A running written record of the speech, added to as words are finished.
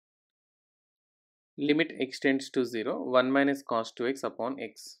limit x tends to 0, 1 minus cos 2x upon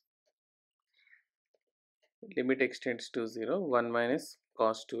x. Limit x tends to 0, 1 minus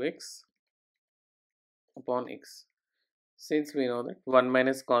cos 2x upon x. Since we know that 1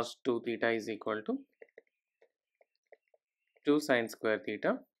 minus cos 2 theta is equal to 2 sin square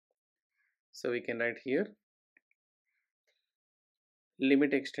theta, so we can write here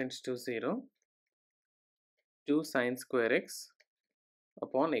limit x tends to 0, 2 sin square x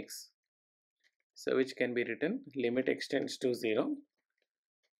upon x. So which can be written limit x tends to 0,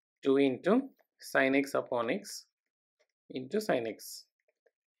 2 into sin x upon x into sin x.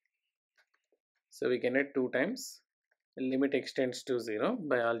 So we can write 2 times limit x tends to 0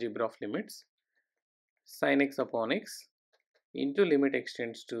 by algebra of limits sin x upon x into limit x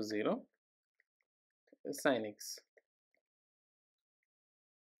tends to 0 sin x.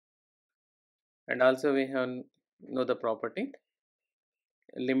 And also we have know the property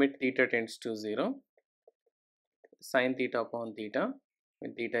limit theta tends to 0 sin theta upon theta,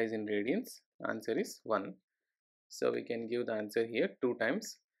 when theta is in radians, answer is 1. So we can give the answer here 2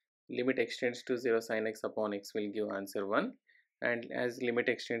 times limit x tends to 0 sin x upon x will give answer 1, and as limit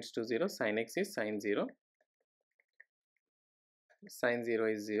x tends to 0 sin x is sin 0, sin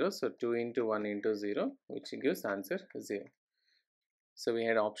 0 is 0, so 2 into 1 into 0 which gives answer 0. So we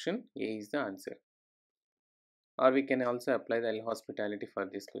had option A is the answer. Or we can also apply the L'Hospitality for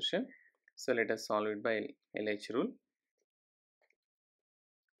this question. So let us solve it by LH rule.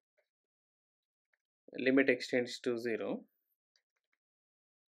 Limit x tends to 0,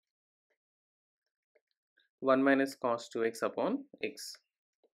 1 minus cos 2x upon x.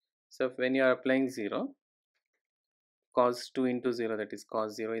 So when you are applying 0, cos 2 into 0, that is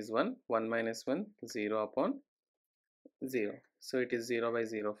cos 0 is 1, 1 minus 1, 0 upon 0. So it is 0 by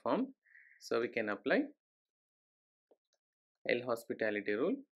 0 form. So we can apply L'Hospitality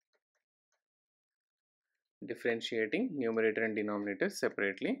rule, differentiating numerator and denominator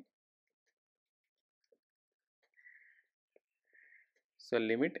separately. So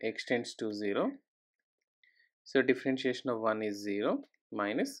limit x tends to 0. So differentiation of 1 is 0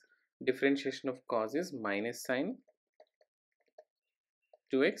 minus differentiation of cos is minus sin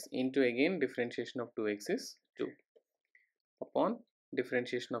 2x into again differentiation of 2x is 2 upon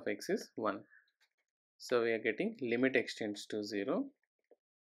differentiation of x is 1. So we are getting limit x tends to 0,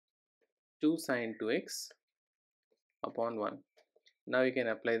 2 sin 2x upon 1. Now we can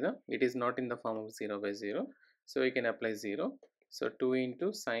apply it is not in the form of 0 by 0. So we can apply 0. So 2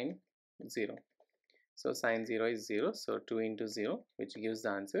 into sin 0. So sin 0 is 0. So 2 into 0 which gives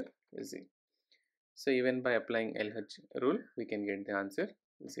the answer 0. So even by applying LH rule we can get the answer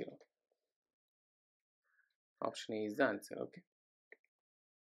 0. Option A is the answer. Okay.